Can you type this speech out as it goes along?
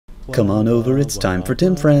Come on over, it's time for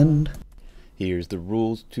Tim Friend. Here's the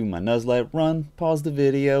rules to my Nuzlocke run. Pause the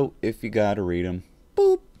video if you gotta read them.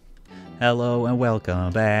 Boop. Hello and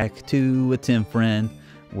welcome back to a Tim Friend.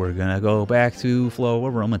 We're gonna go back to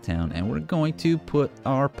Aroma Town and we're going to put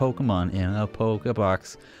our Pokemon in a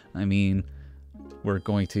Pokebox. I mean, we are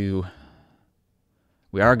gonna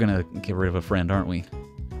get rid of a friend, aren't we?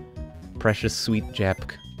 Precious sweet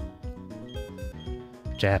Japk.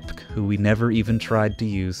 Japk, who we never even tried to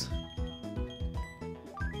use.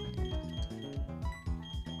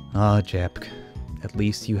 Ah, Japk. At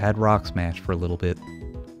least you had Rock Smash for a little bit.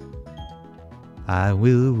 I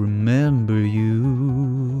will remember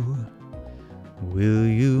you. Will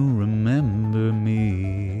you remember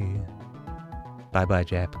me? Bye-bye,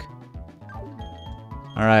 Japk.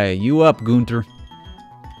 Alright, you up, Gunter.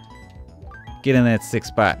 Get in that 6th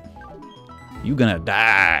spot. You gonna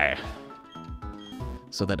die.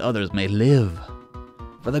 So that others may live.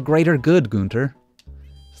 For the greater good, Gunter.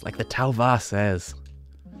 It's like the Tauva says.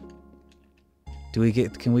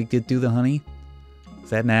 Can we do the honey? Is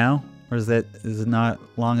that now? Or is it not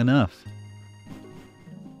long enough?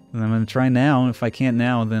 And I'm gonna try now. If I can't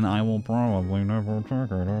now, then I will probably never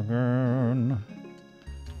take it again.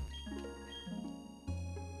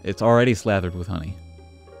 It's already slathered with honey.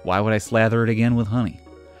 Why would I slather it again with honey?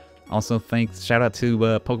 Also, shout out to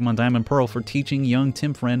Pokemon Diamond Pearl for teaching young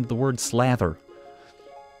Tim Friend the word slather.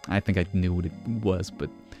 I think I knew what it was, but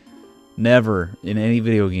never in any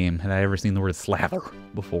video game had I ever seen the word slather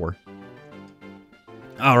before.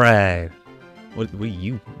 Alright. What are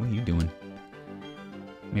you doing?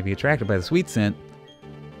 Maybe attracted by the sweet scent.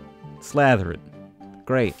 Slather it.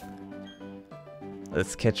 Great.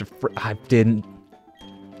 Let's catch a I didn't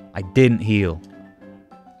heal.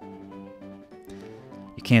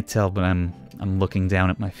 You can't tell, but I'm looking down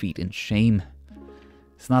at my feet in shame.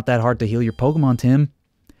 It's not that hard to heal your Pokemon, Tim.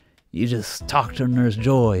 You just talk to Nurse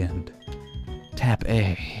Joy and tap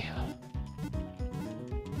A.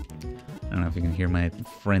 I don't know if you can hear my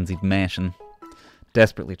frenzied mashing.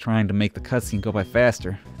 Desperately trying to make the cutscene go by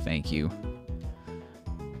faster. Thank you.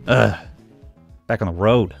 Back on the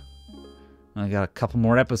road. I got a couple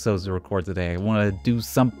more episodes to record today. I want to do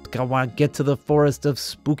I want to get to the Forest of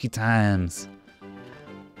Spooky Times.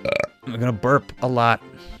 I'm gonna burp a lot.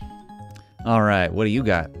 Alright, what do you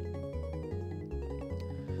got?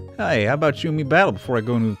 Hey, how about you and me battle before I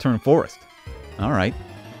go into the Eternal Forest? Alright,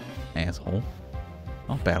 asshole.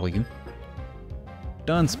 I'll battle you.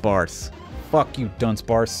 Dunsparce. Fuck you,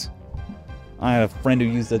 Dunsparce. I had a friend who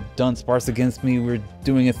used a Dunsparce against me. We were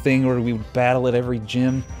doing a thing where we would battle at every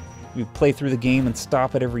gym. We'd play through the game and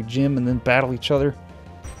stop at every gym and then battle each other.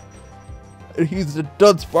 And he used a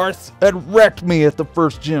Dunsparce and wrecked me at the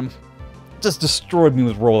first gym. Just destroyed me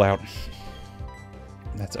with rollout.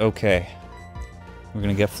 That's okay. We're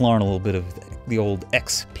gonna get Flarn a little bit of the old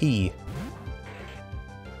XP.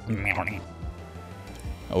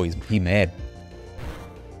 Oh, he mad.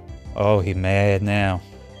 Oh, he mad now.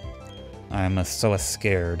 I'm so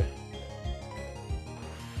scared.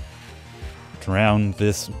 Drown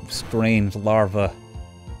this strange larva.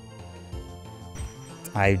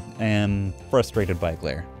 I am frustrated by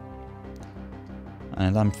Claire.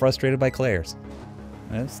 And I'm frustrated by Claire's.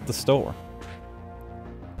 That's the store.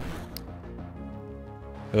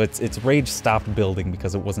 Its rage stopped building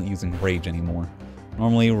because it wasn't using rage anymore.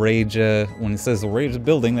 Normally rage, when it says the rage is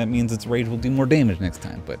building, that means its rage will do more damage next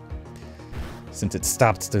time, but since it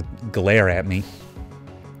stopped to glare at me.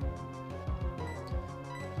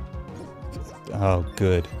 Oh,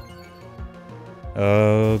 good.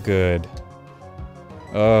 Oh, good.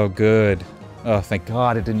 Oh, good. Oh, thank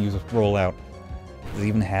God it didn't use a rollout. Does it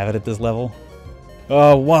even have it at this level?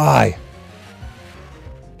 Oh, why?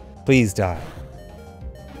 Please die.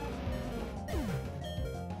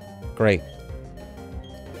 Great.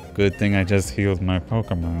 Good thing I just healed my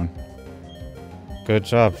Pokemon. Good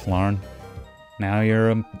job, Flarn. Now you're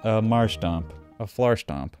a Marstomp. A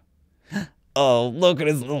Flarstomp. Oh, look at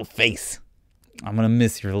his little face. I'm gonna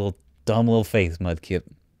miss your dumb little face, Mudkip.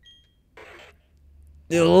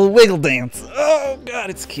 A little wiggle dance. Oh God,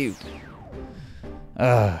 it's cute.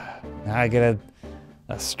 Now I get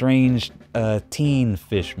a strange teen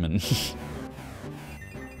fishman.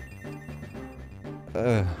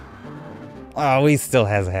 Oh, he still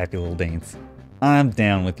has a happy little dance. I'm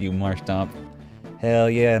down with you, Marstomp. Hell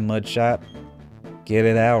yeah, Mudshot. Get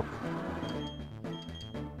it out.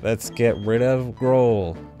 Let's get rid of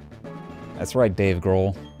Grohl. That's right, Dave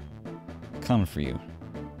Grohl. Coming for you.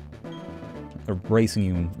 Erasing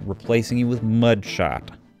you and replacing you with Mudshot.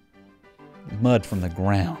 Mud from the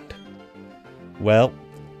ground. Well,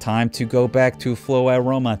 time to go back to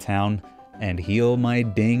Aroma Town and heal my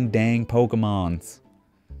ding-dang Pokemons.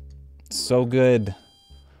 So good.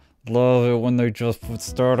 Love it when they just put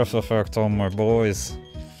status effect on my boys.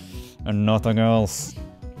 And nothing else.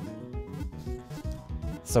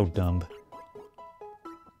 So dumb.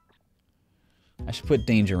 I should put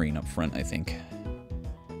Dangerine up front, I think.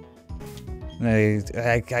 I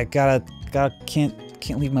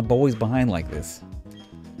can't leave my boys behind like this.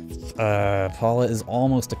 Paula is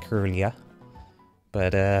almost a Curlia.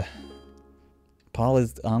 But, Paula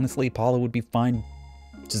would be fine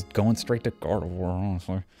just going straight to Gardevoir,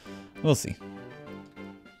 honestly. We'll see.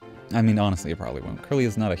 I mean, honestly, it probably won't. Curly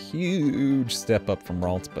is not a huge step up from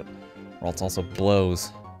Ralts, but Ralts also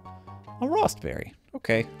blows. A Rostberry.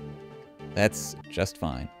 Okay. That's just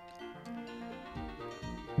fine.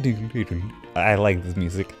 I like this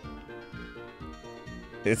music.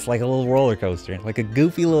 It's like a little roller coaster. Like a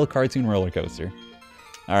goofy little cartoon roller coaster.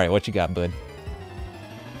 Alright, what you got, bud?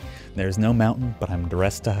 There's no mountain, but I'm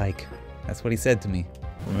dressed to hike. That's what he said to me.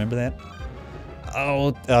 Remember that?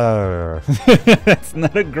 Oh, that's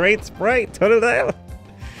not a great sprite. Turn it out.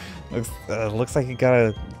 Looks like you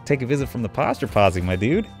gotta take a visit from the posture posse, my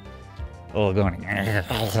dude. Oh, going.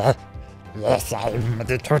 Yes, I'm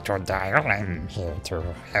the Totodile. I'm here to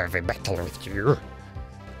have a battle with you.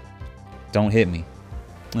 Don't hit me.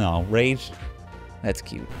 No, rage. That's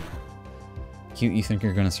cute. Cute, you think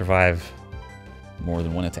you're gonna survive more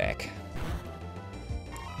than one attack.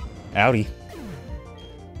 Howdy.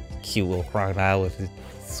 Cute little crocodile with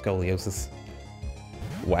scoliosis.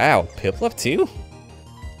 Wow, Piplup too?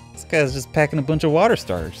 This guy's just packing a bunch of water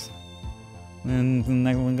starters. And the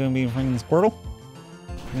next one gonna be freaking Squirtle?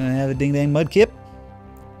 Gonna have a ding-dang Mudkip?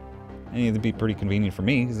 I need to be pretty convenient for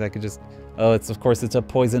me, because I could just... Oh, of course it's a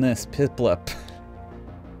poisonous Piplup.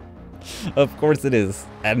 Of course it is.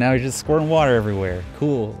 And now you're just squirting water everywhere.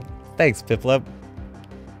 Cool. Thanks, Piplup.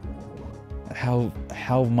 How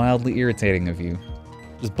mildly irritating of you.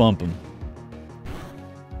 Just bump him.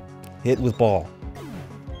 Hit with ball.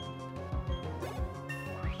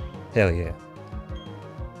 Hell yeah.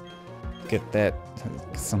 Get that.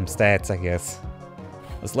 Some stats, I guess.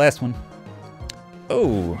 This last one.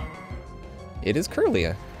 Oh. It is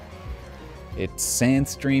Curlia. It's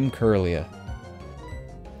Sandstream Curlia.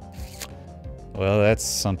 Well, that's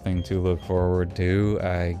something to look forward to,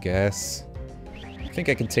 I guess. I think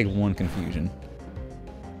I can take one confusion.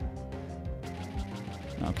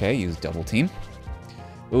 Okay, use double team.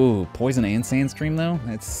 Ooh, poison and Sandstream though?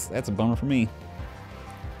 That's a bummer for me.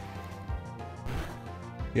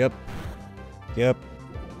 Yep. Yep.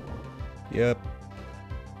 Yep.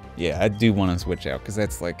 Yeah, I do want to switch out, because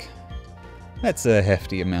that's a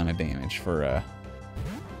hefty amount of damage for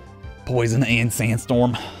poison and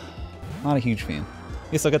sandstorm. Not a huge fan.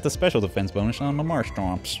 Yes, I got the special defense bonus on the Marsh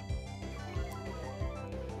Stomps.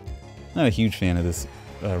 Not a huge fan of this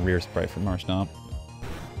rear sprite for Marsh Stomp.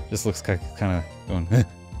 Just looks kind of going.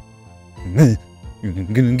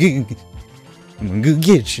 I'm gonna get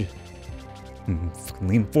you. I'm fucking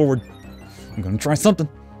leaning forward. I'm gonna try something.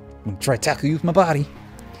 I'm gonna try to tackle you with my body.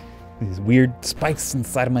 These weird spikes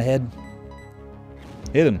inside of my head.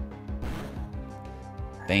 Hit him.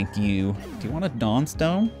 Thank you. Do you want a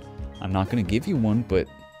Dawnstone? I'm not gonna give you one, but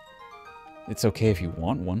it's okay if you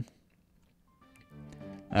want one.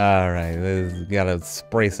 Alright, gotta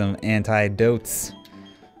spray some antidotes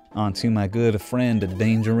onto my good friend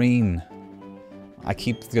Dangerine. I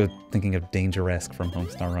keep thinking of Dangeresque from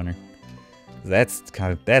Homestar Runner. That's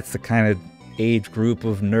the kind of age group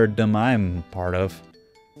of nerddom I'm part of.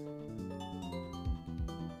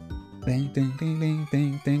 Ding ding ding ding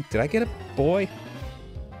ding ding. Did I get a boy?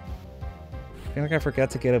 I feel like I forgot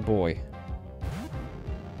to get a boy.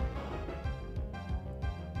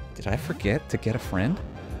 Did I forget to get a friend?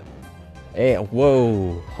 Hey,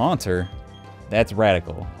 whoa, Haunter. That's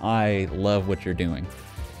radical. I love what you're doing.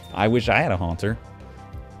 I wish I had a Haunter.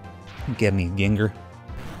 Get me, Ginger.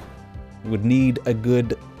 Would need a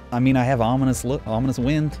good... I mean, I have Ominous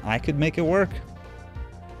Wind. I could make it work.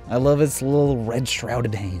 I love its little red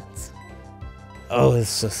shrouded hands. Oh, it's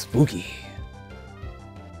so spooky.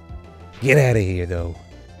 Get out of here, though.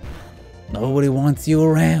 Nobody wants you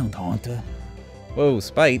around, Haunter. Whoa,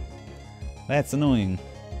 Spite. That's annoying.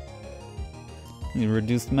 You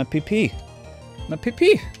reduced my PP. My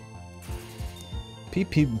PP.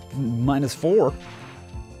 PP -4.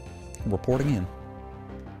 Reporting in.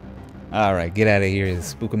 Alright, get out of here,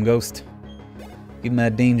 Spookum Ghost. Give my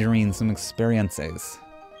Dangerine some experiences.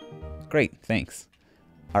 Great, thanks.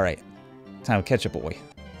 Alright, time to catch a boy.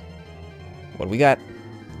 What do we got?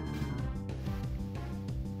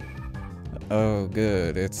 Oh,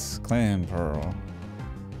 good, it's Clam Pearl.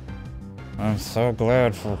 I'm so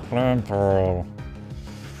glad for Clam Pearl.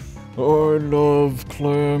 I love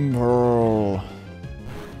Clam Pearl.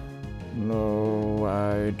 No,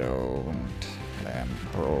 I don't. Clam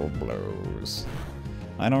Pearl blows.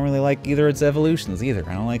 I don't really like either its evolutions either.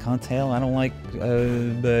 I don't like Huntail. I don't like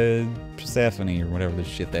Persephone or whatever the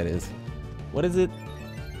shit that is. What is it?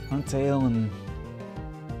 Huntail and...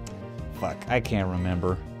 Fuck, I can't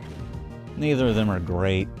remember. Neither of them are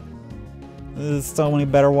great. There's so many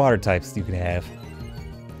better water types you could have.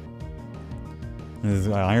 There's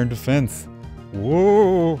Iron Defense.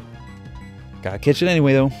 Whoa! Gotta catch it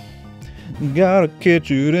anyway, though. Gotta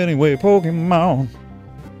catch it anyway, Pokemon.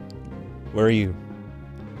 Where are you?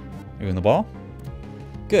 Are you in the ball?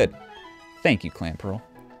 Good. Thank you, Clam Pearl.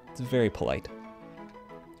 It's very polite.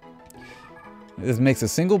 This makes a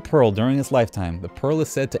single pearl during its lifetime. The pearl is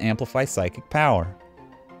said to amplify psychic power.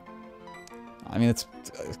 I mean,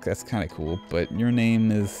 that's kind of cool, but your name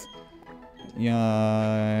is Yemball.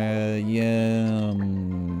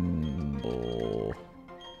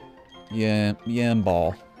 Yeah,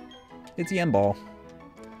 Yemball. It's Yemball.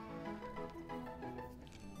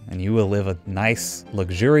 And you will live a nice,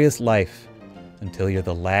 luxurious life until you're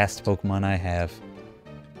the last Pokemon I have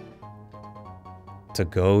to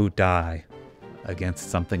go die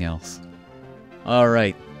against something else.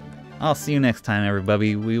 Alright. I'll see you next time,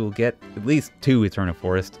 everybody. We will get at least 2 Eternal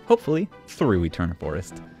Forest. Hopefully, 3 Eternal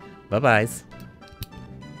Forest. Bye-byes.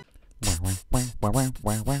 With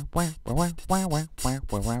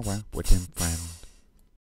him, friend.